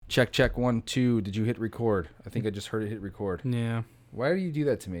Check, check, 1, 2. Did you hit record? I think I just heard it hit record. Yeah. Why do you do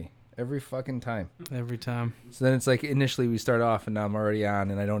that to me every fucking time? Every time. So then it's like initially we start off and now I'm already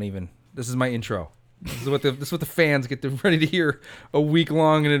on and I don't even. This is my intro. This is what the fans get ready to hear a week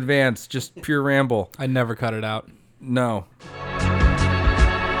long in advance. Just pure ramble. I never cut it out. No.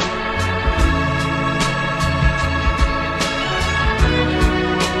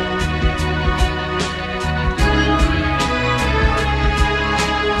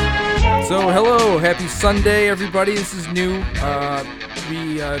 So, hello, happy Sunday, everybody. This is new.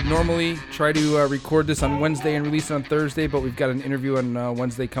 We normally try to record this on Wednesday and release it on Thursday, but we've got an interview on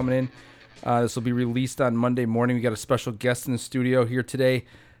Wednesday coming in. This will be released on Monday morning. We got a special guest in the studio here today,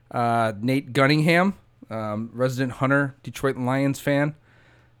 Nate Gunningham, resident Hunter, Detroit Lions fan,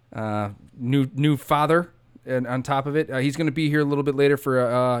 new father. And on top of it, he's going to be here a little bit later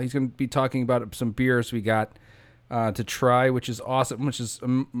for. He's going to be talking about some beers we got to try, which is awesome, which is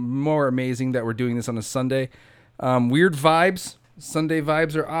more amazing that we're doing this on a Sunday. Weird vibes. Sunday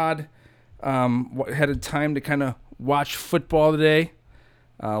vibes are odd. Had a time to kind of watch football today.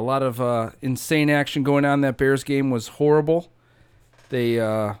 A lot of insane action going on. That Bears game was horrible. They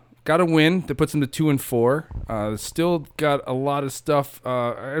got a win that puts them to 2-4. Still got a lot of stuff.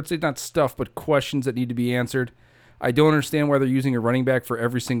 I'd say not stuff, but questions that need to be answered. I don't understand why they're using a running back for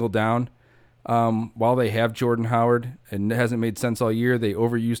every single down. While they have Jordan Howard, and it hasn't made sense all year, they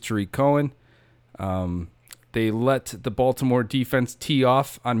overused Tariq Cohen. They let the Baltimore defense tee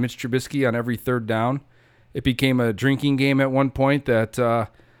off on Mitch Trubisky on every third down. It became a drinking game at one point that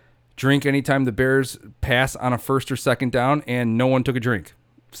drink anytime the Bears pass on a first or second down, and no one took a drink.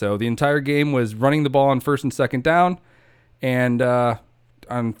 So the entire game was running the ball on first and second down, and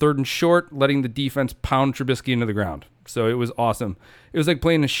on third and short, letting the defense pound Trubisky into the ground. So it was awesome. It was like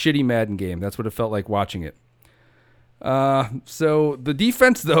playing a shitty Madden game. That's what it felt like watching it. So the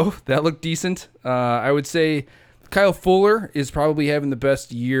defense, though, that looked decent. I would say Kyle Fuller is probably having the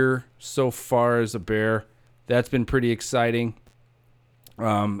best year so far as a Bear. That's been pretty exciting.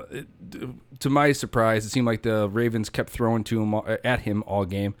 To my surprise, it seemed like the Ravens kept throwing at him all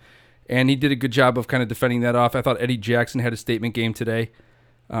game. And he did a good job of kind of defending that off. I thought Eddie Jackson had a statement game today.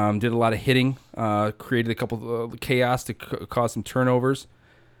 Did a lot of hitting, created a couple of chaos to cause some turnovers.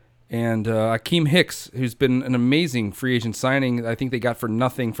 And Akeem Hicks, who's been an amazing free agent signing, I think they got for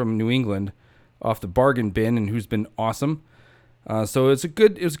nothing from New England off the bargain bin, and who's been awesome. So it was a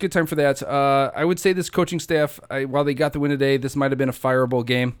good time for that. I would say this coaching staff, while they got the win today, this might have been a fireable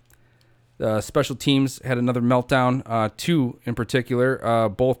game. Special teams had another meltdown, two in particular,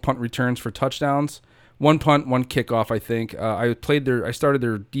 both punt returns for touchdowns. One punt, one kickoff, I think. I started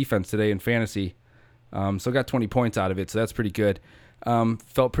their defense today in fantasy, so got 20 points out of it, so that's pretty good.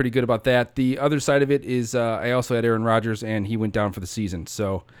 Felt pretty good about that. The other side of it is I also had Aaron Rodgers, and he went down for the season.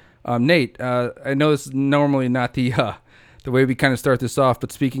 So, Nate, I know this is normally not the way we kind of start this off,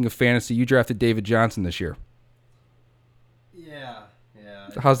 but speaking of fantasy, you drafted David Johnson this year. Yeah.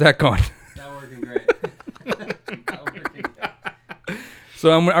 How's that going? Not working great.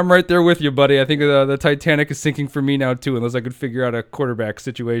 So I'm right there with you, buddy. I think the Titanic is sinking for me now too, unless I could figure out a quarterback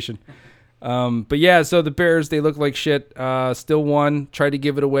situation. But yeah, so the Bears, they look like shit. Still won. Tried to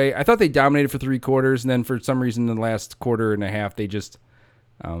give it away. I thought they dominated for 3 quarters, and then for some reason in the last quarter and a half, they just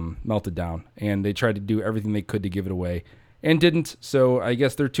melted down, and they tried to do everything they could to give it away, and didn't. So I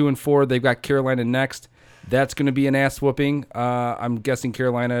guess they're 2-4. They've got Carolina next. That's going to be an ass whooping. I'm guessing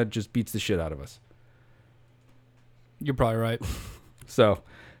Carolina just beats the shit out of us. You're probably right. So,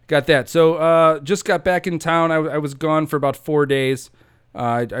 got that. So, just got back in town. I was gone for about 4 days.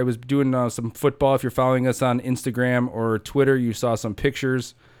 I was doing some football. If you're following us on Instagram or Twitter, you saw some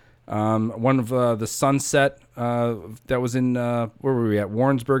pictures. One of the sunset that was in, where were we at?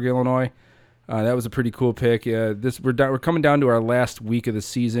 Warrensburg, Illinois. That was a pretty cool pic. We're coming down to our last week of the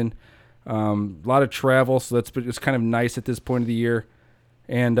season. A lot of travel, so it's kind of nice at this point of the year.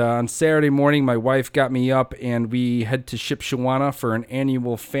 And on Saturday morning, my wife got me up, and we head to Shipshewana for an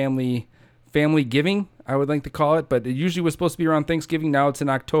annual family giving, I would like to call it. But it usually was supposed to be around Thanksgiving. Now it's in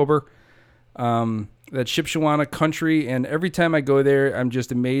October. That Shipshewana country, and every time I go there, I'm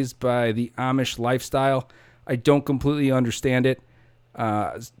just amazed by the Amish lifestyle. I don't completely understand it.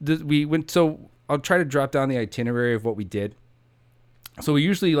 So I'll try to drop down the itinerary of what we did. So we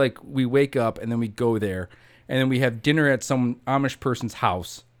usually we wake up and then we go there. And then we have dinner at some Amish person's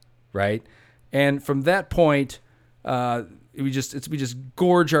house, right? And from that point, we just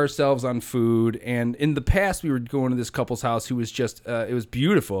gorge ourselves on food. And in the past, we were going to this couple's house who was just it was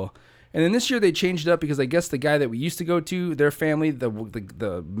beautiful. And then this year they changed it up because I guess the guy that we used to go to, their family,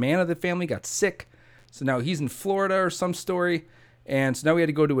 the man of the family got sick, so now he's in Florida or some story. And so now we had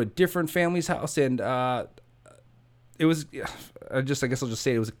to go to a different family's house, and it was, I guess I'll just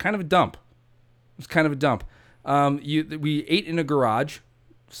say it was kind of a dump. It was kind of a dump. We ate in a garage,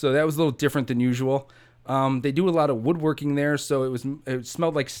 so that was a little different than usual. They do a lot of woodworking there, so it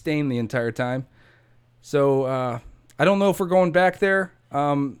smelled like stain the entire time. So I don't know if we're going back there.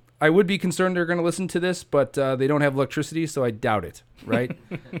 I would be concerned they're going to listen to this, but they don't have electricity, so I doubt it, right?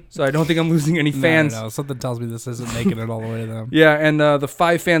 So I don't think I'm losing any fans. No, something tells me this isn't making it all the way to them. Yeah, and the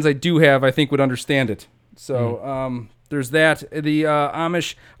 5 fans I do have, I think, would understand it. So there's that. The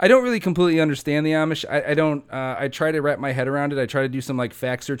Amish, I don't really completely understand the Amish. I don't. I try to wrap my head around it. I try to do some like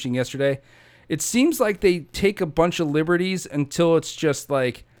fact searching yesterday. It seems like they take a bunch of liberties until it's just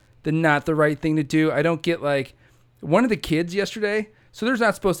like not the right thing to do. I don't get like one of the kids yesterday. So there's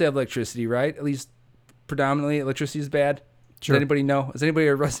not supposed to have electricity, right? At least predominantly electricity is bad. Sure. Does anybody know? Is anybody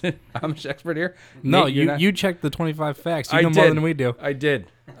a resident Amish expert here? No, Nate, you're not? you checked the 25 facts. You I know did. more than we do. I did.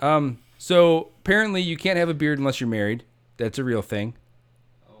 So apparently you can't have a beard unless you're married. That's a real thing.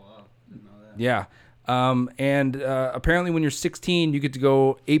 Oh, wow. Didn't know that. Yeah. And apparently when you're 16, you get to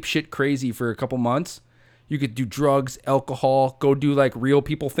go apeshit crazy for a couple months. You could do drugs, alcohol, go do like real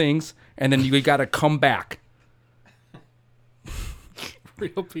people things, and then you got to come back.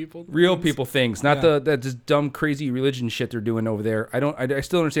 Real people things, not that just dumb crazy religion shit they're doing over there. I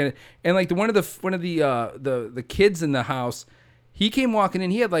still understand it. And like one of the kids in the house, he came walking in.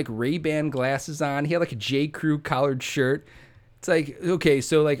 He had like Ray-Ban glasses on. He had like a J. Crew collared shirt. It's like, okay,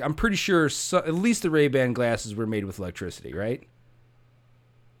 so like I'm pretty sure at least the Ray-Ban glasses were made with electricity, right?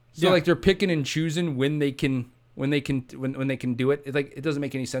 So Yeah. like they're picking and choosing when they can do it. It doesn't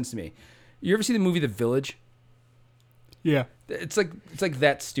make any sense to me. You ever see the movie The Village? Yeah. It's like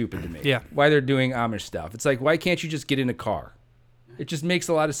that stupid to me. Yeah. Why they're doing Amish stuff. It's like, why can't you just get in a car? It just makes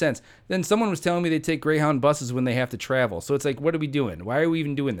a lot of sense. Then someone was telling me they take Greyhound buses when they have to travel. So it's like, what are we doing? Why are we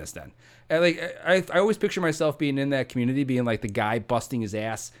even doing this then? And like I always picture myself being in that community, being like the guy busting his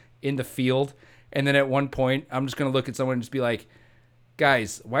ass in the field. And then at one point, I'm just going to look at someone and just be like,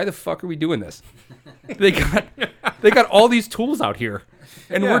 guys, why the fuck are we doing this? They got all these tools out here.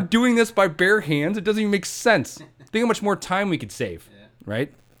 And we're doing this by bare hands. It doesn't even make sense. Think how much more time we could save,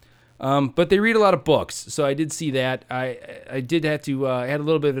 right? But they read a lot of books, so I did see that. I did have to. I had a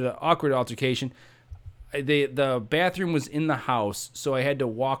little bit of an awkward altercation. The bathroom was in the house, so I had to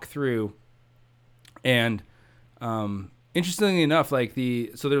walk through. And interestingly enough, so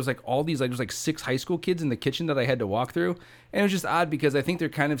there was like all these there's like 6 high school kids in the kitchen that I had to walk through, and it was just odd because I think they're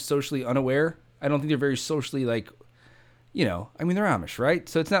kind of socially unaware. I don't think they're very socially I mean they're Amish, right?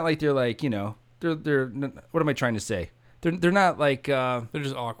 So it's not like they're like they're what am I trying to say? They're not like They're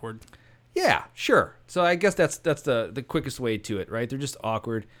just awkward. yeah, sure. So I guess that's the quickest way to it, right? They're just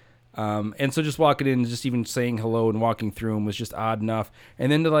awkward. And so just walking in and just even saying hello and walking through them was just odd enough.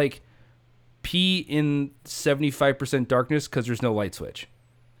 And then to like pee in 75% darkness because there's no light switch,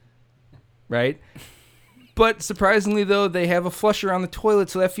 right? But surprisingly though, they have a flusher on the toilet,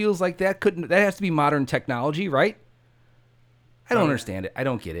 so that feels like that has to be modern technology, right? I don't understand it. I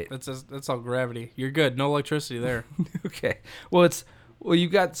don't get it. That's all gravity. You're good. No electricity there. Okay. Well,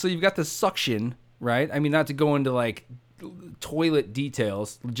 you've got the suction, right? I mean, not to go into like toilet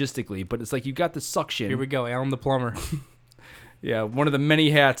details logistically, but it's like you got the suction. Here we go. Alan the plumber. Yeah, one of the many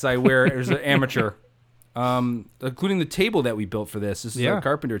hats I wear as an amateur, including the table that we built for this. This is a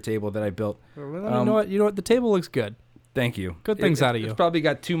carpenter table that I built. You know what? The table looks good. Thank you. Good things out of you. It's probably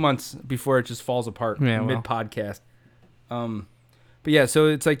got 2 months before it just falls apart mid podcast. But yeah, so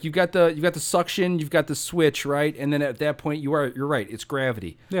it's like you got the suction, you've got the switch, right? And then at that point you're right, it's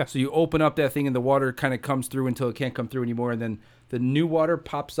gravity. Yeah. So you open up that thing and the water kind of comes through until it can't come through anymore, and then the new water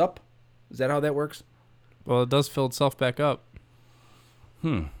pops up. Is that how that works? Well, it does fill itself back up.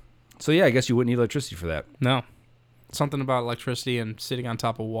 So yeah, I guess you wouldn't need electricity for that. No. Something about electricity and sitting on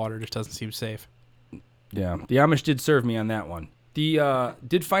top of water just doesn't seem safe. Yeah. The Amish did serve me on that one.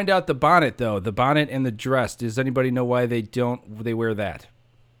 Did find out the bonnet though, the bonnet and the dress. Does anybody know why they wear that?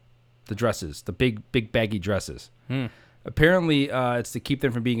 The dresses, the big baggy dresses. Apparently, it's to keep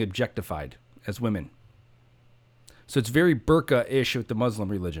them from being objectified as women. So it's very burqa-ish with the Muslim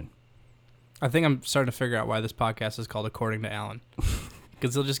religion. I think I'm starting to figure out why this podcast is called According to Alan.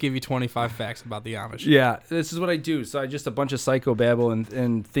 Because they'll just give you 25 facts about the Amish. Yeah, this is what I do. So I just a bunch of psychobabble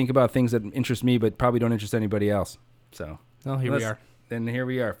and think about things that interest me but probably don't interest anybody else. So Well, here we are. Then here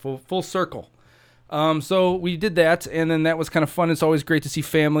we are, full circle. So we did that, and then that was kind of fun. It's always great to see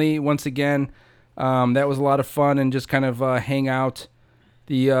family once again. That was a lot of fun and just kind of hang out.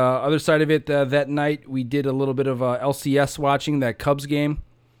 The other side of it, that night we did a little bit of LCS watching, that Cubs game.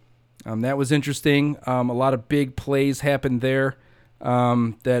 That was interesting. A lot of big plays happened there.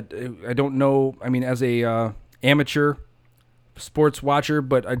 that I don't know. I mean, as a amateur sports watcher,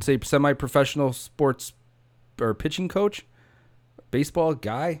 but I'd say semi-professional sports or pitching coach, baseball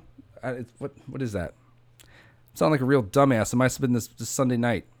guy. What is that? Sound like a real dumbass. It must have been this Sunday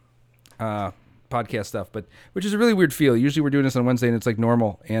night podcast stuff, but which is a really weird feel. Usually we're doing this on Wednesday and it's like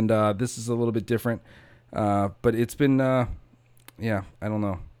normal, and this is a little bit different. But it's been, yeah, I don't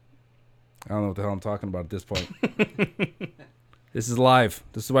know what the hell I'm talking about at this point. This is live.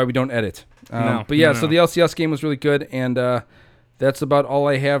 This is why we don't edit. But yeah, so the LCS game was really good, and that's about all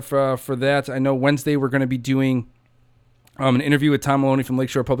I have for that. I know Wednesday we're going to be doing an interview with Tom Maloney from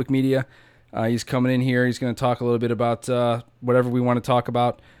Lakeshore Public Media. He's coming in here. He's going to talk a little bit about whatever we want to talk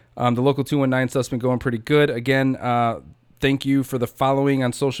about. The Local 219 stuff's been going pretty good. Again, thank you for the following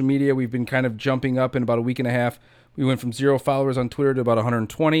on social media. We've been kind of jumping up in about a week and a half. We went from 0 followers on Twitter to about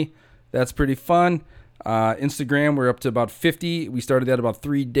 120. That's pretty fun. Instagram, we're up to about 50. We started that about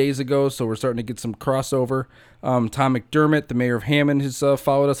 3 days ago, so we're starting to get some crossover. Tom McDermott, the mayor of Hammond, has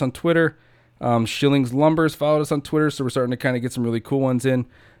followed us on Twitter. Schillings Lumber's followed us on Twitter, so we're starting to kind of get some really cool ones in.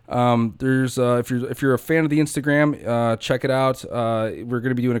 There's if you're a fan of the Instagram, check it out. We're going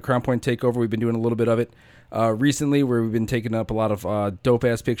to be doing a Crown Point takeover. We've been doing a little bit of it recently, where we've been taking up a lot of dope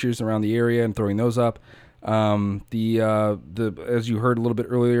ass pictures around the area and throwing those up. As you heard a little bit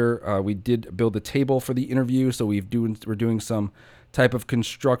earlier, we did build a table for the interview, so we're doing some type of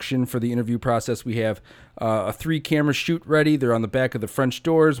construction for the interview process. We have a 3-camera shoot ready. They're on the back of the French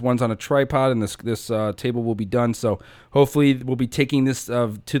doors. One's on a tripod, and this table will be done. So hopefully we'll be taking this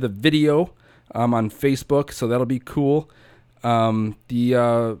to the video on Facebook, so that'll be cool.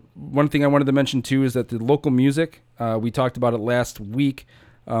 The one thing I wanted to mention too is that the local music, we talked about it last week.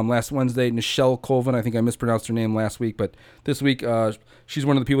 Last Wednesday, Nichelle Colvin, I think I mispronounced her name last week, but this week she's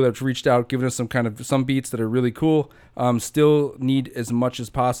one of the people that's reached out, giving us some beats that are really cool. Still need as much as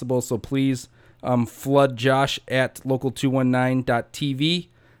possible, so please flood Josh at local219.tv.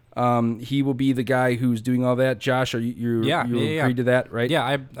 He will be the guy who's doing all that. Josh, you agreed to that, right?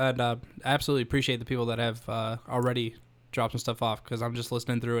 Yeah, I'd absolutely appreciate the people that have already drop some stuff off, because I'm just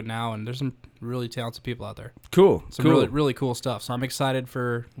listening through it now, and there's some really talented people out there. Cool. Really, really cool stuff. So I'm excited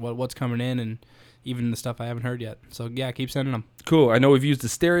for what's coming in, and even the stuff I haven't heard yet. So yeah, keep sending them. Cool. I know we've used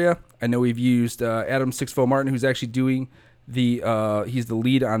Asteria. I know we've used Adam Sixfo Martin, who's actually doing he's the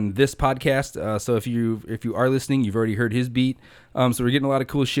lead on this podcast. So if you are listening, you've already heard his beat. So we're getting a lot of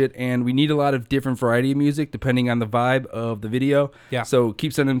cool shit, and we need a lot of different variety of music depending on the vibe of the video. Yeah. So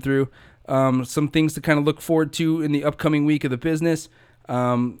keep sending them through. Some things to kind of look forward to in the upcoming week of the business.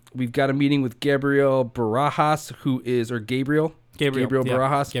 We've got a meeting with Gabriel Barajas, Gabriel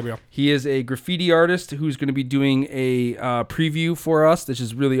Barajas. Gabriel. He is a graffiti artist who's going to be doing a preview for us, which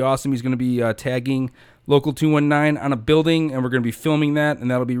is really awesome. He's going to be tagging Local 219 on a building, and we're going to be filming that, and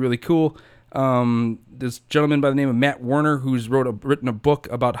that'll be really cool. This gentleman by the name of Matt Werner, who's written a book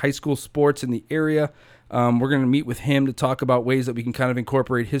about high school sports in the area. We're going to meet with him to talk about ways that we can kind of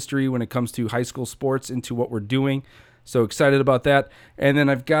incorporate history when it comes to high school sports into what we're doing. So excited about that. And then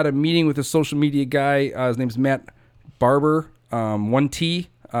I've got a meeting with a social media guy. His name's Matt Barber, 1T.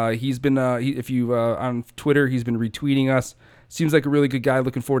 He's been, if you on Twitter, he's been retweeting us. Seems like a really good guy.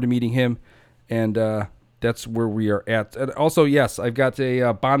 Looking forward to meeting him. And that's where we are at. And also, yes, I've got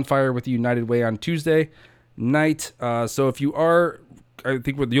a bonfire with the United Way on Tuesday night. So if you are, I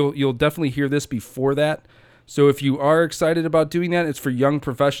think you'll definitely hear this before that. So if you are excited about doing that, it's for young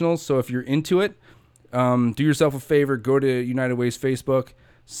professionals. So if you're into it, do yourself a favor, go to United Way's Facebook,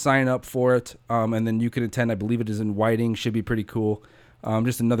 sign up for it, and then you can attend. I believe it is in Whiting. Should be pretty cool.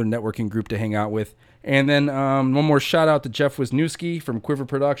 Just another networking group to hang out with. And then one more shout out to Jeff Wisniewski from Quiver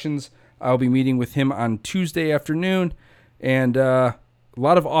Productions. I'll be meeting with him on Tuesday afternoon, and a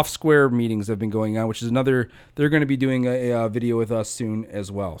lot of off-square meetings have been going on, which is another. They're going to be doing a video with us soon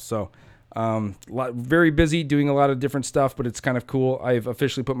as well. So very busy doing a lot of different stuff, but it's kind of cool. I've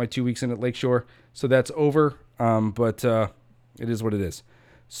officially put my 2 weeks in at Lakeshore, so that's over. But it is what it is.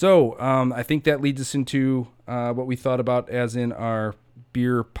 So I think that leads us into what we thought about as in our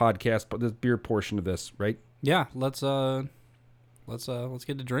beer podcast, but the beer portion of this, right? Yeah, let's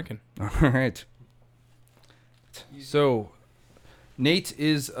get to drinking. All right. So Nate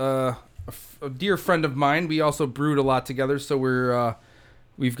is a dear friend of mine. We also brewed a lot together, so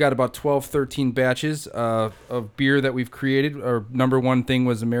we've got about 12, 13 batches of beer that we've created. Our number one thing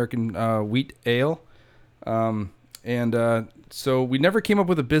was American Wheat Ale. So we never came up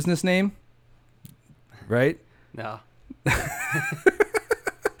with a business name, right? No.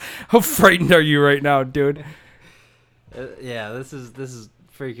 How frightened are you right now, dude? Yeah, this is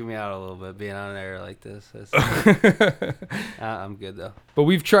freaking me out a little bit being on air like this. I'm good though. But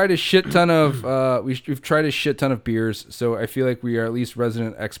we've tried a shit ton of we've tried a shit ton of beers, so I feel like we are at least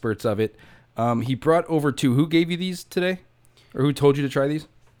resident experts of it. He brought over 2. Who gave you these today, or who told you to try these?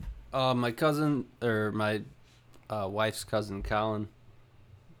 My cousin or my wife's cousin, Colin.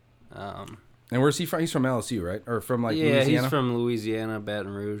 And where's he from? He's from LSU, right? Or from Louisiana? Louisiana? He's from Louisiana,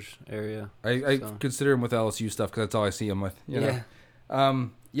 Baton Rouge area. I so. consider him with LSU stuff because that's all I see him with. You know? Yeah.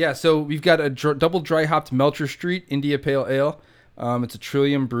 Yeah, so we've got a double dry hopped Melcher Street India Pale Ale. It's a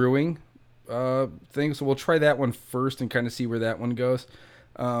Trillium Brewing thing, so we'll try that one first and kind of see where that one goes.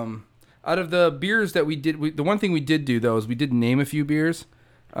 Out of the beers that we did, the one thing we did do, though, is we did name a few beers.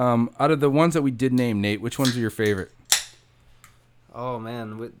 Out of the ones that we did name, Nate, which ones are your favorite? Oh,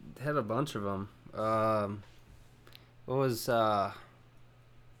 man. We had a bunch of them. What was, the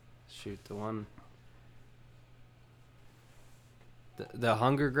one... The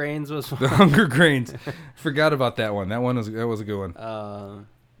Hunger Grains was one. The Hunger Grains. Forgot about that one. That was a good one.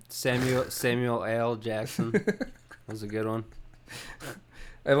 Samuel L. Jackson was a good one.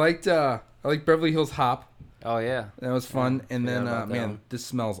 I liked Beverly Hills Hop. Oh yeah, that was fun. Yeah, and then man, this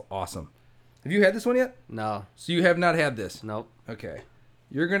smells awesome. Have you had this one yet? No. So you have not had this? Nope. Okay.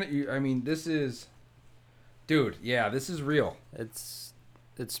 I mean, this is, dude. Yeah, this is real. It's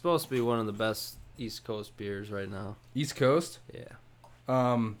supposed to be one of the best East Coast beers right now. East Coast? Yeah.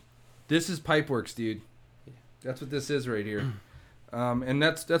 This is Pipeworks, dude. That's what this is right here. And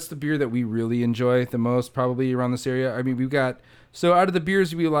that's the beer that we really enjoy the most, probably around this area. I mean, we've got, so out of the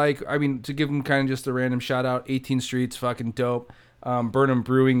beers we like, I mean, to give them kind of just a random shout out, 18th Street's fucking dope. Burnham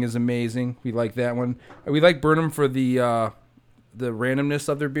Brewing is amazing. We like that one. We like Burnham for the randomness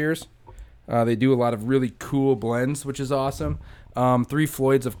of their beers. They do a lot of really cool blends, which is awesome. Three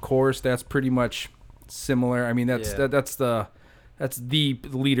Floyds, of course, that's pretty much similar. I mean, that's the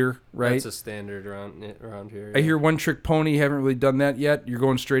leader, right? That's a standard around here. I hear One Trick Pony. Haven't really done that yet. You're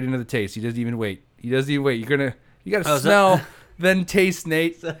going straight into the taste. He doesn't even wait. You gotta smell, then taste,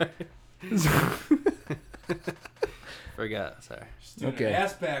 Nate. Forgot. Sorry. Okay.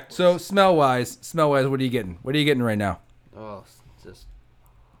 Ass backwards. So smell wise, what are you getting? What are you getting right now? Oh, just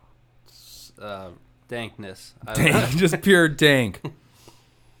dankness. Dank, just pure dank.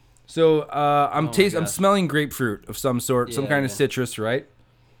 So I'm gosh. smelling grapefruit of some sort, some kind of citrus, right?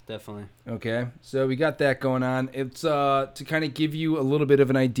 Definitely. Okay, so we got that going on. It's to kind of give you a little bit of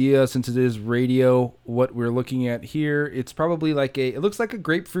an idea, since it is radio, what we're looking at here. It's probably it looks like a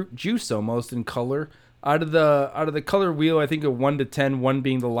grapefruit juice almost in color. Out of the color wheel, I think a 1 to 10, 1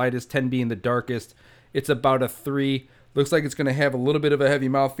 being the lightest, 10 being the darkest. It's about a 3. Looks like it's going to have a little bit of a heavy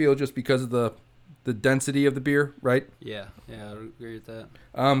mouthfeel just because of the density of the beer, right? Yeah, I would agree with that.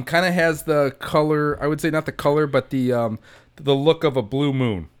 Kind of has the color, I would say not the color, but the look of a blue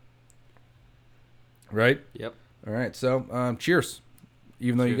moon. Right? Yep. All right, so cheers.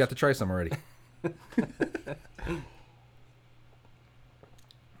 Even though you got to try some already.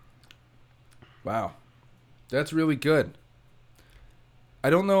 Wow. That's really good. I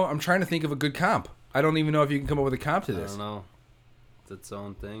don't know. I'm trying to think of a good comp. I don't even know if you can come up with a comp to this. I don't know. It's its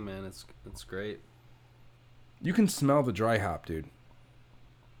own thing, man. It's great. You can smell the dry hop, dude.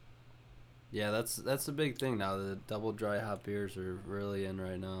 Yeah, that's the big thing now. The double dry hop beers are really in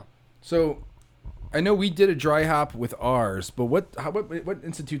right now. So, I know we did a dry hop with ours, but what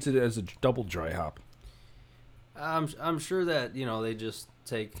institutes it as a double dry hop? I'm sure that they just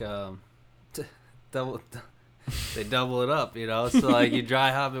take they double it up, So like you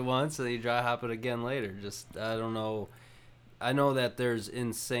dry hop it once and you dry hop it again later. Just I don't know. I know that there's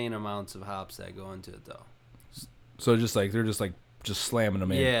insane amounts of hops that go into it though. So they're just slamming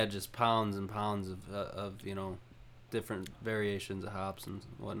them in. Yeah, just pounds and pounds of different variations of hops and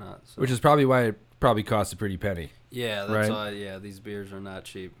whatnot. So. Which is probably why it probably costs a pretty penny. Yeah, that's why. Yeah, these beers are not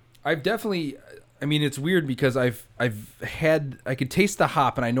cheap. I've definitely. I mean, it's weird because I could taste the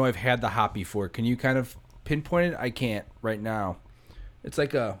hop, and I know I've had the hop before. Can you kind of pinpoint it? I can't right now. It's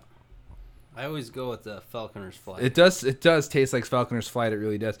like a. I always go with the Falconer's Flight. It does taste like Falconer's Flight. It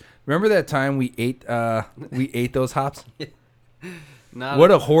really does. Remember that time we ate those hops?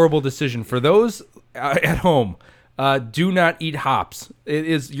 What a horrible decision for those at home. Do not eat hops. It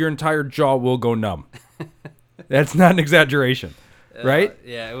is your entire jaw will go numb. That's not an exaggeration. Right?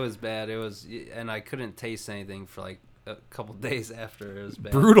 Yeah, it was bad. It was, and I couldn't taste anything for like a couple days after. It was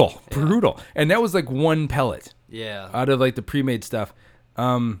bad. Brutal. And that was like one pellet. Yeah. Out of like the pre-made stuff.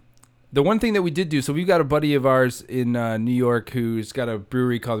 The one thing that we did do, so we've got a buddy of ours in New York who's got a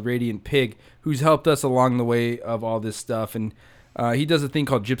brewery called Radiant Pig, who's helped us along the way of all this stuff, and he does a thing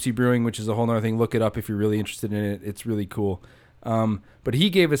called Gypsy Brewing, which is a whole other thing. Look it up if you're really interested in it. It's really cool. But he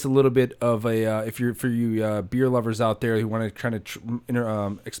gave us a little bit of a for you beer lovers out there who want to try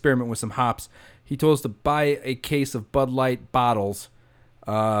to experiment with some hops. He told us to buy a case of Bud Light bottles,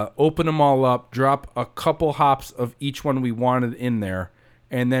 open them all up, drop a couple hops of each one we wanted in there,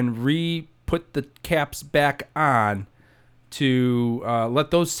 and then put the caps back on to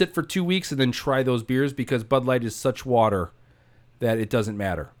let those sit for 2 weeks and then try those beers, because Bud Light is such water that it doesn't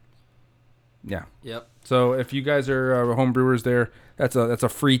matter. Yeah. Yep. So if you guys are home brewers there, that's a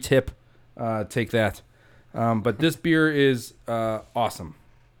free tip. Take that. But this beer is awesome.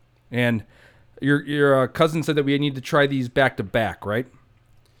 And your cousin said that we need to try these back to back, right?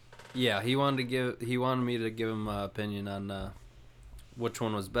 Yeah, he wanted me to give him my opinion on which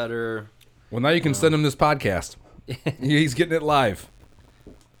one was better. Well, now you can send him this podcast. He's getting it live.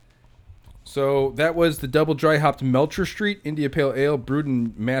 So that was the double dry hopped Melcher Street India Pale Ale, brewed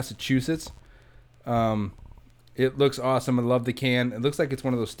in Massachusetts. It looks awesome. I love the can. It looks like it's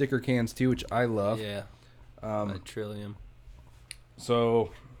one of those sticker cans too, which I love. Yeah. Trillium.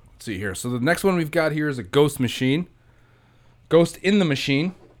 So let's see here. So the next one we've got here is a Ghost Machine. Ghost in the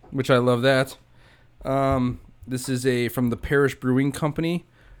Machine, which I love that. This is from the Parish Brewing Company.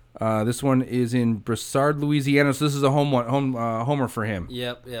 This one is in Broussard, Louisiana. So this is a homer for him.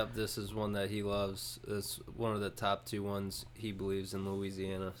 Yep. This is one that he loves. It's one of the top 2 ones he believes in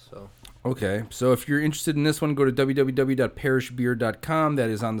Louisiana. So. Okay, so if you're interested in this one, go to www.parishbeer.com. That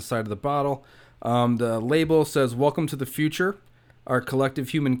is on the side of the bottle. The label says, "Welcome to the future. Our collective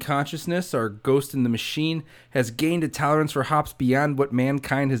human consciousness, our ghost in the machine, has gained a tolerance for hops beyond what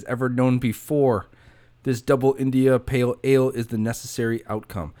mankind has ever known before. This double India Pale Ale is the necessary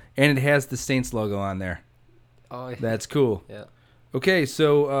outcome." And it has the Saints logo on there. Oh, yeah. That's cool. Yeah. Okay,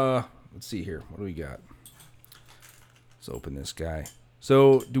 so let's see here. What do we got? Let's open this guy.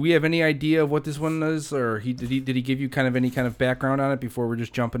 So, do we have any idea of what this one is, or did he give you any kind of background on it before we're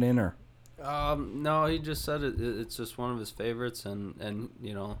just jumping in, or? No, he just said it's just one of his favorites, and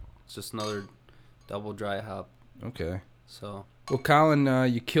it's just another double dry hop. Okay. So. Well, Colin,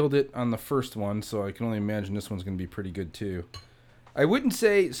 you killed it on the first one, so I can only imagine this one's going to be pretty good too. I wouldn't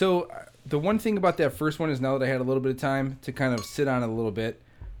say so. The one thing about that first one is, now that I had a little bit of time to kind of sit on it a little bit,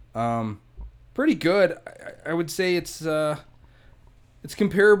 pretty good. I would say it's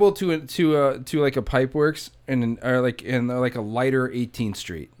comparable to like a Pipeworks or like a lighter 18th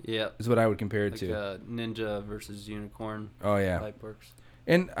Street. Yeah, is what I would compare it like to. Ninja versus Unicorn. Oh yeah, Pipeworks.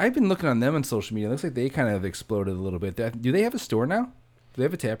 And I've been looking on them on social media. It looks like they kind of exploded a little bit. Do they have a store now? Do they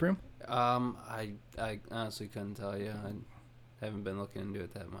have a tap room? I honestly couldn't tell you. I haven't been looking into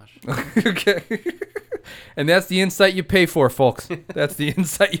it that much. Okay. And that's the insight you pay for, folks. That's the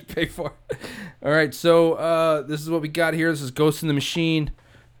insight you pay for. All right, so this is what we got here. This is Ghost in the Machine,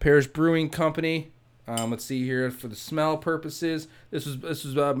 Parish Brewing Company. Let's see here for the smell purposes. This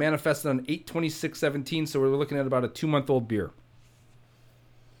was manifested on 8/26/17, so we're looking at about a 2-month-old beer.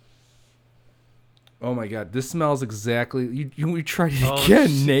 Oh my God, this smells exactly. You tried it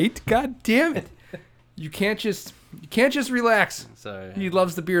again, Nate. God damn it! You can't just relax. Sorry. He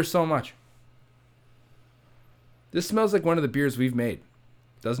loves the beer so much. This smells like one of the beers we've made,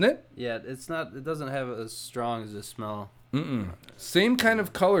 doesn't it? Yeah, it's not. It doesn't have as strong as the smell. Same kind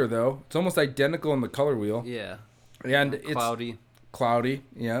of color though. It's almost identical in the color wheel. Yeah. And it's cloudy. Cloudy.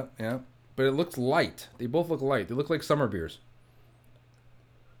 Yeah. But it looks light. They both look light. They look like summer beers.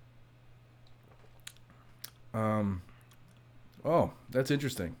 Oh, that's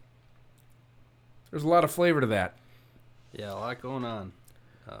interesting. There's a lot of flavor to that. Yeah, a lot going on.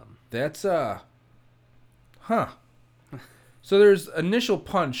 That's huh. So there's initial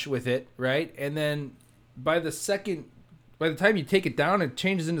punch with it, right? And then by the time you take it down, it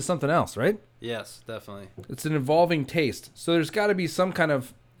changes into something else, right? Yes, definitely. It's an evolving taste. So there's got to be some kind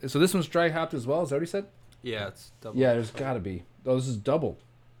of. So this one's dry hopped as well. Is that what he said? Yeah, it's double. Yeah, there's got to be. Oh, this is double.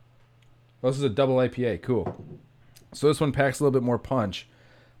 Oh, this is a double IPA. Cool. So this one packs a little bit more punch.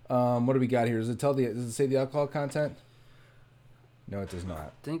 What do we got here? Does it say the alcohol content? No, it does not. I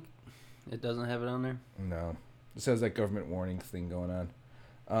think it doesn't have it on there. No. It says that government warning thing going on.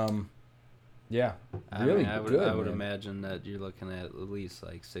 Yeah. I Really mean, I would man. imagine that you're looking at least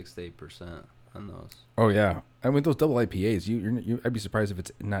like 6 to 8% on those. Oh yeah. I mean those double IPAs. I'd be surprised if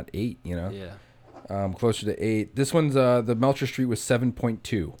it's not 8. You know. Yeah. Closer to 8. This one's the Melcher Street was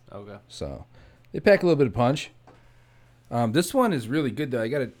 7.2. Okay. So they pack a little bit of punch. This one is really good though.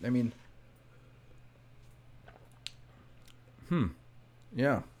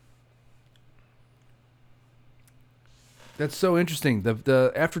 Yeah. That's so interesting.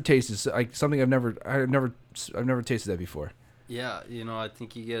 The aftertaste is like something I've never tasted that before. Yeah, I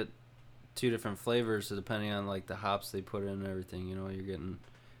think you get 2 different flavors, so depending on like the hops they put in and everything. You know, you're getting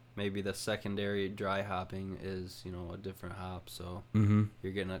maybe the secondary dry hopping is, you know, a different hop, so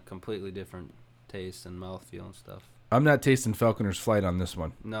you're getting a completely different taste and mouthfeel and stuff. I'm not tasting Falconer's Flight on this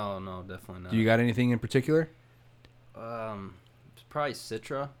one. No, definitely not. Do you got anything in particular? It's probably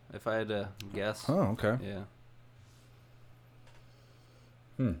Citra, if I had to guess. Oh, okay.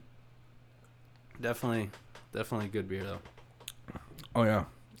 Yeah. Definitely a good beer though. Oh yeah.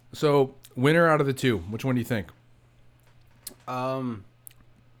 So winner out of the 2, which one do you think? I'm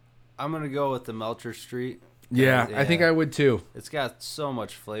gonna go with the Melcher Street. Yeah, I think I would too. It's got so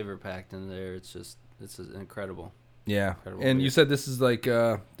much flavor packed in there. It's incredible. Yeah, Incredible and beer. you said this is like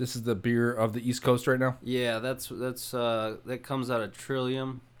this is the beer of the East Coast right now. Yeah, that comes out of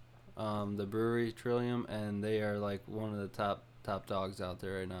Trillium, the brewery Trillium, and they are like one of the top dogs out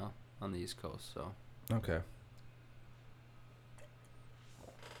there right now on the East Coast. So Okay.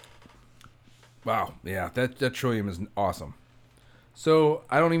 Wow. Yeah, that Trillium is awesome. So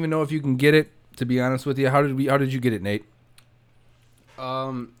I don't even know if you can get it. To be honest with you, how did you get it, Nate?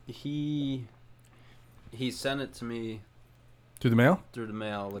 he sent it to me Through the mail? through the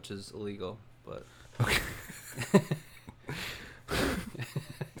mail, which is illegal, but Okay.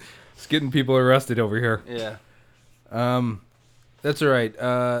 It's getting people arrested over here. yeah. That's all right.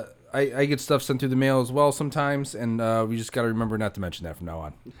 I get stuff sent through the mail as well sometimes, and we just got to remember not to mention that from now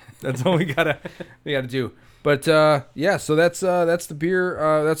on. That's all we gotta do. But yeah, so that's the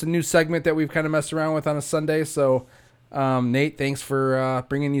beer. That's a new segment that we've kind of messed around with on a Sunday. So Nate, thanks for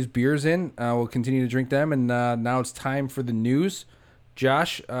bringing these beers in. We'll continue to drink them, and now it's time for the news.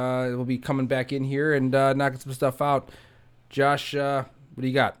 Josh will be coming back in here and knocking some stuff out. Josh, what do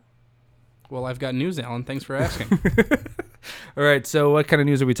you got? Well, I've got news, Alan. Thanks for asking. All right, so what kind of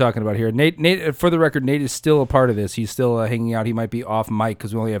news are we talking about here? Nate, for the record, Nate is still a part of this. He's still hanging out. He might be off mic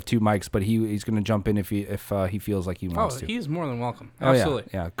because we only have 2 mics, but he's going to jump in if he feels like he wants to. He's more than welcome. Oh, Absolutely.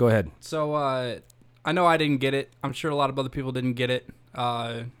 Yeah, go ahead. So I know I didn't get it. I'm sure a lot of other people didn't get it.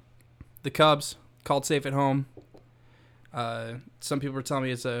 The Cubs called safe at home. Some people were telling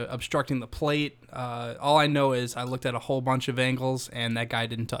me it's obstructing the plate. All I know is I looked at a whole bunch of angles, and that guy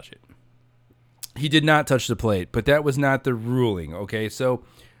didn't touch it. He did not touch the plate, but that was not the ruling, okay? So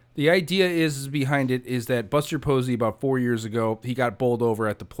the idea is behind it is that Buster Posey, about 4 years ago, he got bowled over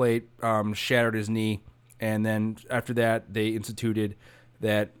at the plate, shattered his knee, and then after that, they instituted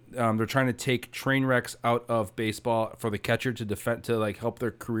that they're trying to take train wrecks out of baseball for the catcher to defend, to like help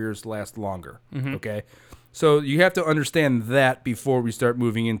their careers last longer, okay? So you have to understand that before we start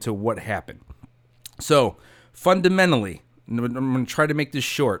moving into what happened. So fundamentally, I'm going to try to make this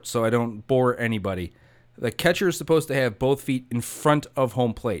short so I don't bore anybody. The catcher is supposed to have both feet in front of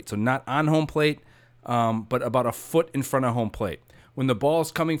home plate. So not on home plate, but about a foot in front of home plate. When the ball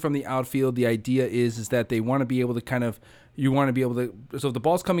is coming from the outfield, the idea is that they want to be able to so if the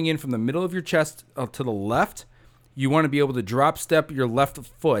ball's coming in from the middle of your chest to the left, you want to be able to drop step your left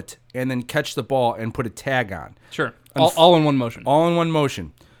foot and then catch the ball and put a tag on. Sure. All in one motion. All in one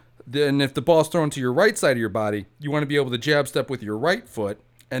motion. Then if the ball's thrown to your right side of your body, you want to be able to jab step with your right foot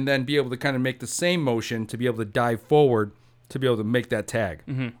and then be able to kind of make the same motion to be able to dive forward to be able to make that tag.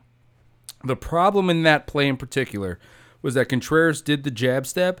 The problem in that play in particular was that Contreras did the jab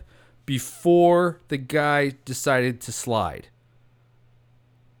step before the guy decided to slide.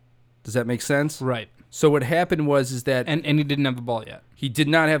 Does that make sense? Right. So what happened was that... And he didn't have the ball yet. He did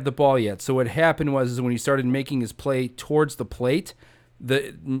not have the ball yet. So what happened was when he started making his play towards the plate,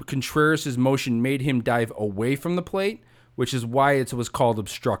 the Contreras' motion made him dive away from the plate, which is why it was called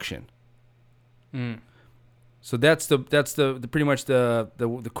obstruction. So that's the pretty much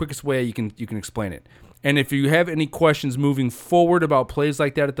the quickest way you can explain it. And if you have any questions moving forward about plays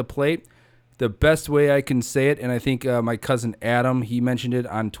like that at the plate, the best way I can say it, and I think my cousin Adam, he mentioned it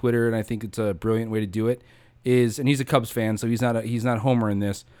on Twitter, and I think it's a brilliant way to do it, is, and he's a Cubs fan, so he's not Homer in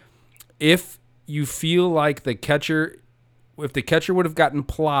this. If you feel like if the catcher would have gotten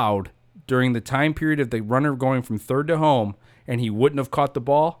plowed during the time period of the runner going from third to home and he wouldn't have caught the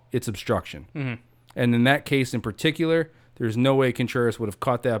ball, it's obstruction. And in that case in particular, there's no way Contreras would have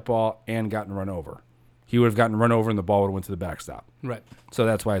caught that ball and gotten run over. He would have gotten run over and the ball would have went to the backstop. Right. So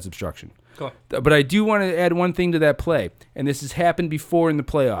that's why it's obstruction. Cool. But I do want to add one thing to that play, and this has happened before in the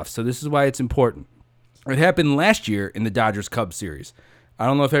playoffs, so this is why it's important. It happened last year in the Dodgers-Cubs series. I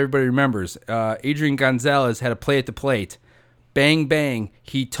don't know if everybody remembers. Adrian Gonzalez had a play at the plate. Bang, bang.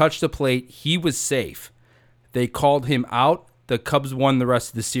 He touched the plate. He was safe. They called him out. The Cubs won the rest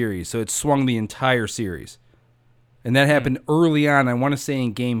of the series, so it swung the entire series. And that happened early on, I want to say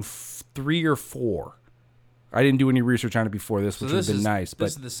in game 3 or 4. I didn't do any research on it before this, which would have been nice.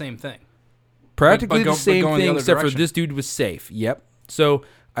 This is the same thing. practically But the same going the thing, other except for direction. this dude was safe. Yep. So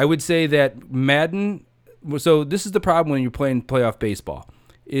I would say that Madden. So this is the problem when you're playing playoff baseball.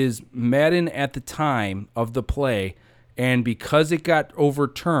 Is Madden at the time of the play, and because it got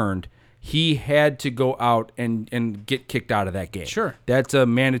overturned, he had to go out and get kicked out of that game. Sure. That's a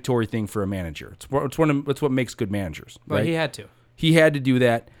mandatory thing for a manager. It's what makes good managers. But right? he had to. He had to do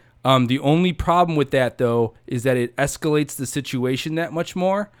that. The only problem with that, though, is that it escalates the situation that much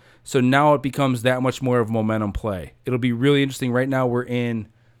more. So now it becomes that much more of momentum play. It'll be really interesting. Right now we're in,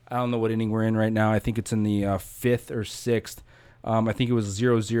 I don't know what inning we're in right now. I think it's in the 5th or 6th. I think it was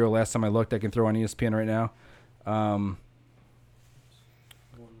 0-0 last time I looked. I can throw on ESPN right now.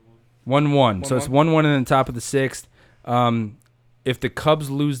 1-1. So it's 1-1 in the top of the 6th. If the Cubs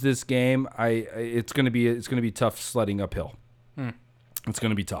lose this game, it's gonna be tough sledding uphill. It's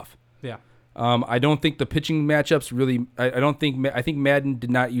gonna be tough. Yeah. I don't think the pitching matchups really. I think Madden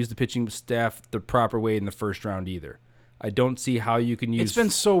did not use the pitching staff the proper way in the first round either. I don't see how you can use It's been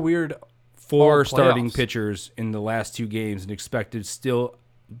so weird. 4 all starting playoffs. pitchers in the last 2 games and expect to still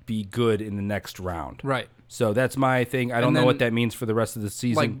be good in the next round. Right. So that's my thing. I don't know then, what that means for the rest of the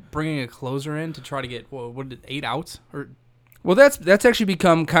season. Like bringing a closer in to try to get what did 8 outs or Well, that's actually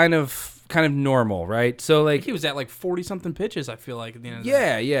become kind of normal, right? So I like think he was at like 40 something pitches. I feel like at the end of the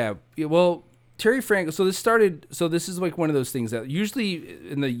day. yeah. Well, Terry Frank. So this is like one of those things that usually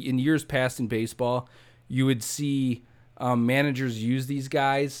in years past in baseball, you would see managers use these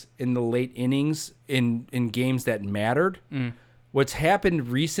guys in the late innings in games that mattered. What's happened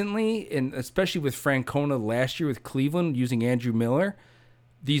recently, and especially with Francona last year with Cleveland using Andrew Miller,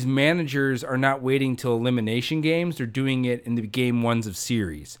 these managers are not waiting till elimination games. They're doing it in the game ones of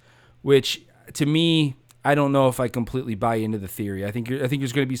series, which to me, I don't know if I completely buy into the theory. I think there's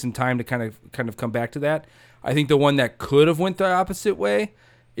going to be some time to kind of come back to that. I think the one that could have went the opposite way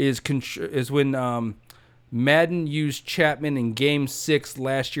is when Madden used Chapman in Game 6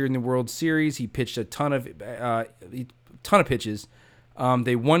 last year in the World Series. He pitched a ton of pitches.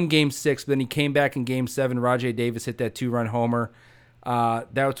 They won Game 6, but then he came back in Game 7. Rajai Davis hit that 2-run homer.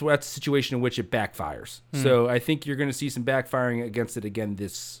 That's a situation in which it backfires. So I think you're going to see some backfiring against it again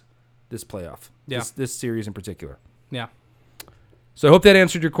this playoff. Yeah. This series in particular. Yeah. So I hope that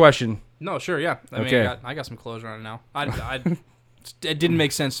answered your question. No, sure, yeah. I Okay. mean, I got some closure on it now. It didn't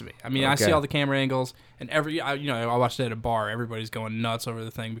make sense to me. I mean, I see Okay. all the camera angles, and I watched it at a bar. Everybody's going nuts over the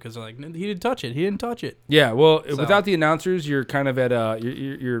thing because they're like, he didn't touch it. He didn't touch it. Yeah, well, So- without the announcers, you're kind of at a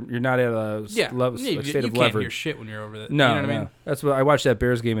you're not at a Yeah, state you of can't leverage. hear shit when you're over there. No, you know what I mean? That's what I watched that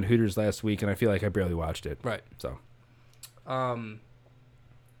Bears game at Hooters last week, and I feel like I barely watched it. Right. So Um,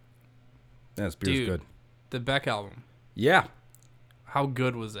 that's beer's Dude. good. the Beck album. Yeah, How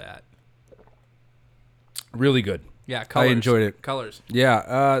good was that? really good. Yeah, colors. I enjoyed it. Colors.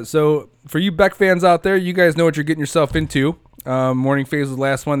 Yeah. So for you Beck fans out there, you guys know what you're getting yourself into. Morning Phase was the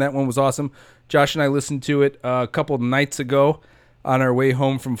last one. That one was awesome. Josh and I listened to it a couple of nights ago on our way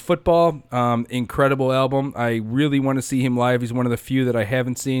home from football. Incredible album. I really want to see him live. He's one of the few that I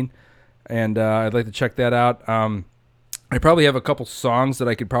haven't seen, and I'd like to check that out. I probably have a couple songs that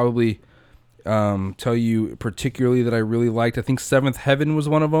I could probably tell you particularly that I really liked. I think Seventh Heaven was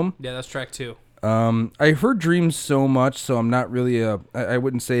one of them. Yeah, that's track 2. I heard Dreams so much, so I'm not really I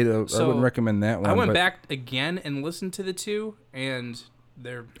wouldn't say I So, wouldn't recommend that one. I went but- back again and listened to the 2, and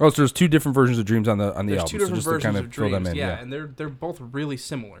they're Oh, so there's 2 different versions of Dreams on the there's album. 2 so different just to versions kind of of fill them Dreams. in, Yeah, and they're both really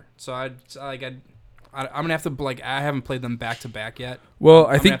similar. So I'm gonna have to I haven't played them back to back yet. Well,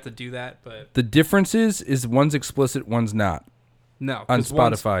 I I'm think gonna have to do that, but the difference is one's explicit, one's not no, on 'cause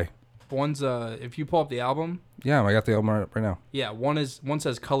one's- Spotify. One's if you pull up the album, Yeah, I got the album right now. yeah, one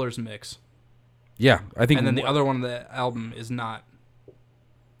says colors mix, Yeah, I think. and then the other one of the album is not.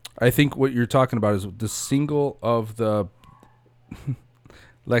 I think what you're talking about is the single of the.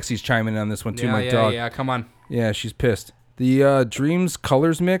 Lexi's chiming in on this one too. My dog. Yeah, come on. Yeah, she's pissed. The Dreams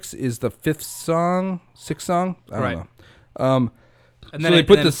Colors mix is the 5th song, 6th song. I don't Right. know. And So they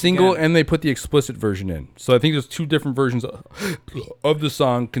put the it's single again- and they put the explicit version in. So I think there's 2 different versions of the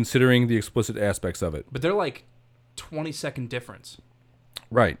song, considering the explicit aspects of it. but they're like 20-second difference.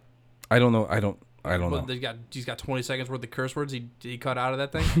 Right. I don't know. I don't Well, know. he's got 20 seconds worth of curse words he cut out of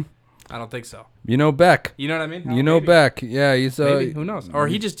that thing. I don't think so. You know Beck. You know what I mean? You know Maybe. Beck. Yeah, he's Maybe. Who knows? Or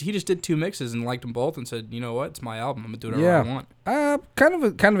he just did 2 mixes and liked them both and said, you know what? It's my album. I'm gonna do whatever I want.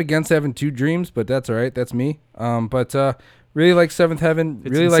 kind of against having 2 dreams, but that's all right. That's me. But really like Seventh Heaven.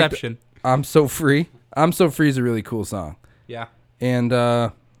 It's really like Inception. I'm So Free. I'm So Free is a really cool song. Yeah. And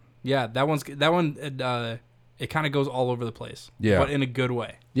Yeah. That one. It kind of goes all over the place. Yeah. But in a good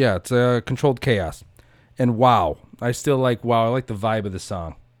way. yeah, it's Controlled Chaos. And Wow. I still like Wow. I like the vibe of the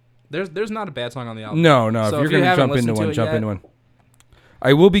song. There's not a bad song on the album. No. So if you're if you going to haven't jump into listened to one, it jump yet- into one.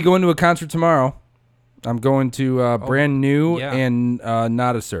 I will be going to a concert tomorrow. I'm going to Brand New yeah. and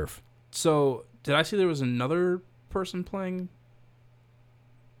Nada Surf. So did I see there was another person playing?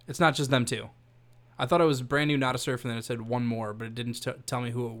 It's not just them two. I thought it was Brand New, Not a Surf, and then it said one more, but it didn't tell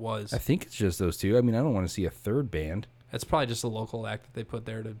me who it was. I think it's just those two. I mean, I don't want to see a third band. It's probably just a local act that they put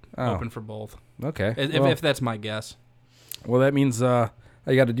there to open for both. Okay. If that's my guess. Well, that means I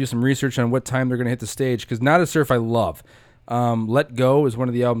got to do some research on what time they're going to hit the stage, because Nada Surf I love. Let Go is one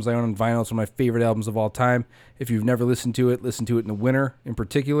of the albums I own on vinyl. It's one of my favorite albums of all time. If you've never listened to it, listen to it in the winter in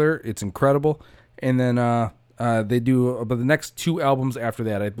particular. It's incredible. And then they do about the next two albums after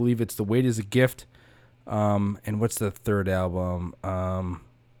that. I believe it's The Weight is a Gift. And what's the third album? I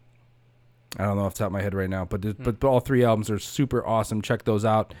don't know off the top of my head right now, but all three albums are super awesome. Check those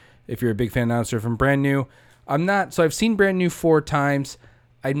out if you're a big fan of Nada Surf. From Brand New, I've seen Brand New 4 times.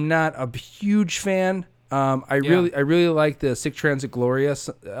 I'm not a huge fan. I really like the Sick Transit Glorious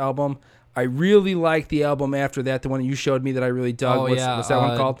album. I really like the album after that, the one that you showed me that I really dug. What's that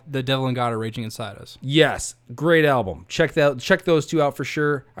one called? The Devil and God Are Raging Inside Us. Yes, great album. Check those two out for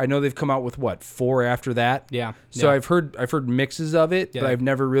sure. I know they've come out with 4 after that. Yeah. So yeah. I've heard mixes of it, Yeah. but I've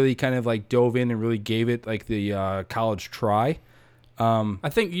never really kind of like dove in and really gave it like the college try. I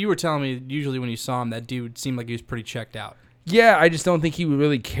think you were telling me usually when you saw him, that dude seemed like he was pretty checked out. Yeah, I just don't think he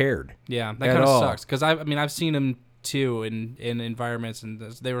really cared. Yeah, that At kind of all. sucks because I've seen him too in environments and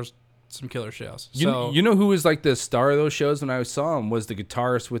they were some killer shows. So You know who was like the star of those shows when I saw him was the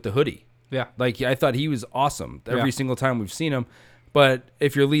guitarist with the hoodie. yeah, Like I thought he was awesome every Yeah. single time we've seen him. But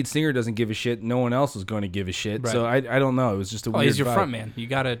if your lead singer doesn't give a shit, no one else is going to give a shit. Right. So I don't know. It was just a weird he's your vibe. front man. You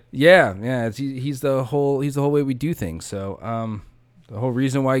gotta. Yeah. He's the whole way we do things. So the whole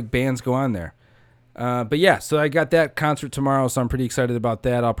reason why bands go on there. But yeah, so I got that concert tomorrow, so I'm pretty excited about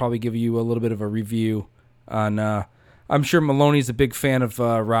that. I'll probably give you a little bit of a review on. I'm sure Maloney's a big fan of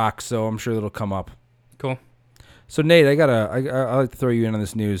rock, so I'm sure it'll come up. Cool. So Nate, I like to throw you in on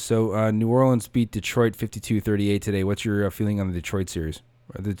this news. So New Orleans beat Detroit 52-38 today. What's your feeling on the Detroit series?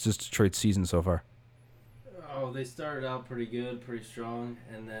 Or just Detroit's season so far? Oh, they started out pretty good, pretty strong,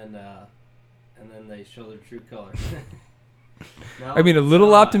 and then they show their true colors. No, I mean, a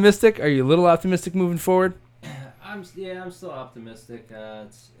little optimistic. Are you a little optimistic moving forward? I'm still optimistic.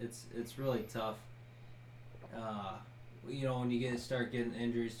 It's really tough. When you start getting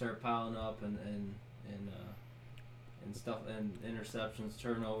injuries, start piling up, and stuff, and interceptions,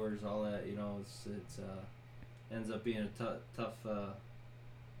 turnovers, all that. It's ends up being a tough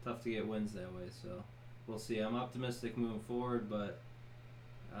to get wins that way. So we'll see. I'm optimistic moving forward, but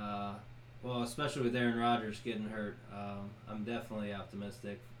especially with Aaron Rodgers getting hurt, I'm definitely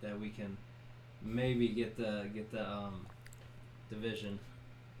optimistic that we can maybe get the division.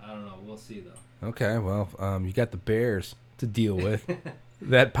 I don't know. We'll see though. Okay, well, you got the Bears to deal with.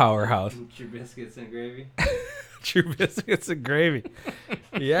 That powerhouse. True biscuits and gravy. True biscuits and gravy.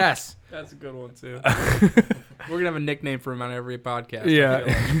 Yes. That's a good one too. We're gonna have a nickname for him on every podcast. Yeah.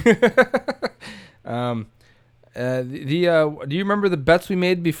 Do you remember the bets we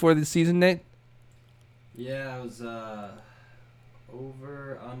made before the season, Nate? Yeah, it was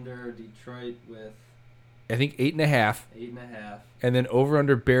over under Detroit with I think 8.5, 8.5. and then over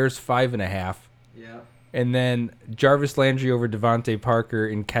under Bears 5.5, Yeah. and then Jarvis Landry over Devontae Parker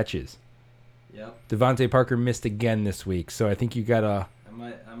in catches. Yep. Devontae Parker missed again this week, so I think you got a. I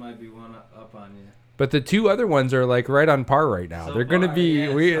might be one up on you. But the two other ones are like right on par right now. So They're gonna far, be. yeah,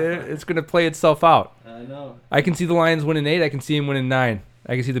 It's gonna play itself out. I know. I can see the Lions winning 8. I can see him winning 9.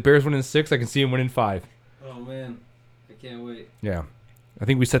 I can see the Bears winning 6. I can see him winning 5. Oh man, I can't wait. Yeah, I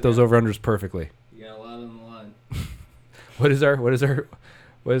think we set those over unders perfectly. You got a lot on the line. What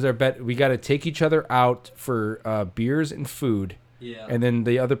is our bet? We got to take each other out for beers and food, Yeah. and then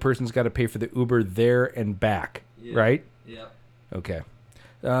the other person's got to pay for the Uber there and back. Yeah. Right? Yep. Okay.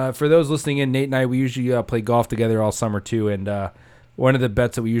 For those listening in, Nate and I, we usually play golf together all summer too, and one of the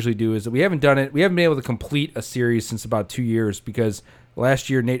bets that we usually do is that we haven't done it. We haven't been able to complete a series since about 2 years because last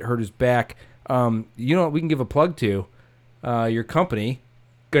year Nate hurt his back. You know what we can give a plug to? Your company,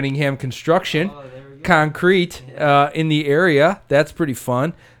 Gunningham Construction. Oh, there we go. Concrete in the area. That's pretty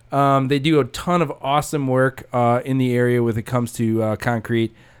fun. They do a ton of awesome work in the area when it comes to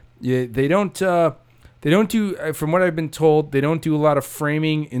concrete. They don't do, from what I've been told, they don't do a lot of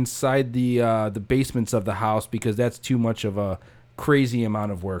framing inside the basements of the house because that's too much of a crazy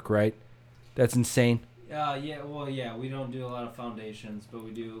amount of work, right? That's insane. Yeah. We don't do a lot of foundations, but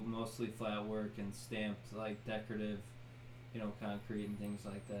we do mostly flat work and stamped, like decorative, concrete and things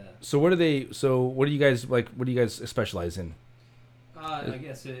like that. So what do you guys like? What do you guys specialize in? I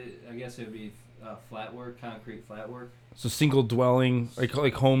guess it would be flat work, concrete flat work. So single dwelling,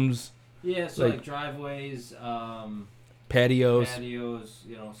 like homes. Yeah, so like driveways, patios,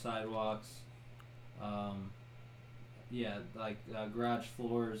 sidewalks. Garage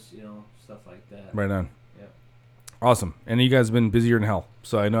floors, stuff like that. Right on. Yep. Awesome. And you guys have been busier than hell.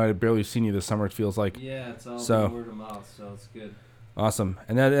 So I know I've barely seen you this summer, it feels like. Yeah, it's all word of mouth, so it's good. Awesome.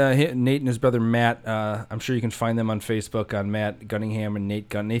 And that Nate and his brother Matt, I'm sure you can find them on Facebook on Matt Gunningham and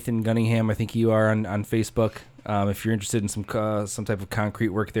Nathan Gunningham. I think you are on Facebook. If you're interested in some type of concrete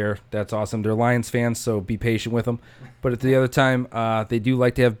work there, that's awesome. They're Lions fans, so be patient with them. But at the other time, they do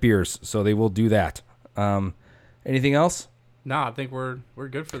like to have beers, so they will do that. Anything else? No, I think we're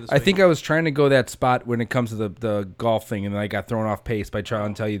good for this I week. think I was trying to go that spot when it comes to the golf thing, and then I got thrown off pace by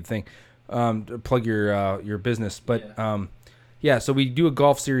trying to tell you the thing. Plug your business. But, so we do a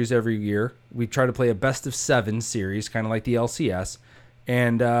golf series every year. We try to play a best of 7 series, kind of like the LCS.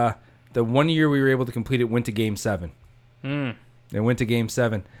 And the one year we were able to complete it went to Game 7. It went to Game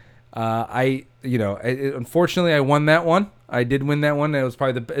 7. Unfortunately, I won that one. I did win that one. It was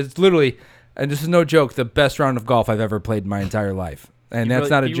probably it's literally, and this is no joke, the best round of golf I've ever played in my entire life. And that's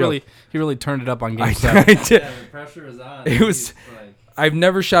not a joke. He really turned it up on Game 7. I did. Yeah, the pressure is on. It was. I've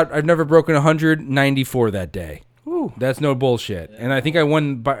never broken 194 that day. Ooh. That's no bullshit. Yeah. And I think I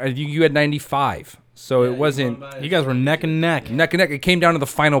won by you had 95. So it wasn't. You guys were neck and neck. Neck and neck. It came down to the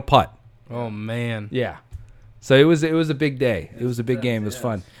final putt. Oh man. Yeah. So it was a big day. It was a big game. It was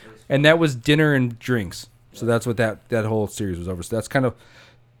fun. And that was dinner and drinks. So that's what that whole series was over. So that's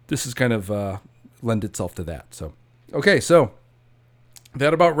this is kind of lend itself to that. So okay, so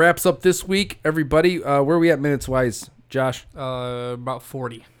that about wraps up this week, everybody. Where are we at minutes wise, Josh? About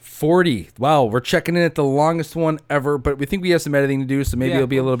 40. 40. Wow, we're checking in at the longest one ever, but we think we have some editing to do, so maybe it'll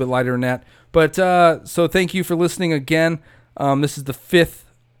be a little bit lighter than that. But so thank you for listening again. This is the 5th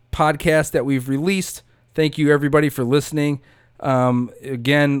podcast that we've released. Thank you, everybody, for listening.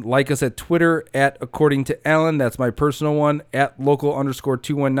 Again, like us at Twitter at According to Alan. That's my personal one. At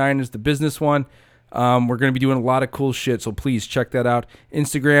local_219 is the business one. We're going to be doing a lot of cool shit, so please check that out.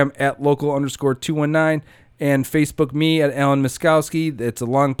 Instagram at local_219. And Facebook me at Alan Miskowski. It's a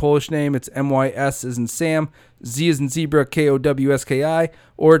long Polish name. It's MYS as in Sam, Z as in Zebra, KOWSKI.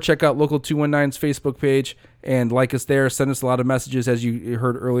 Or check out Local 219's Facebook page and like us there. Send us a lot of messages. As you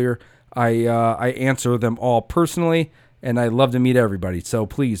heard earlier, I answer them all personally, and I love to meet everybody. So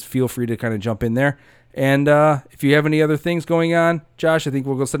please feel free to kind of jump in there. And if you have any other things going on, Josh, I think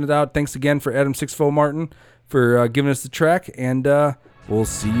we'll go send it out. Thanks again for Adam Sixfo Martin for giving us the track, and we'll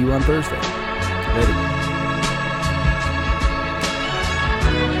see you on Thursday. Later.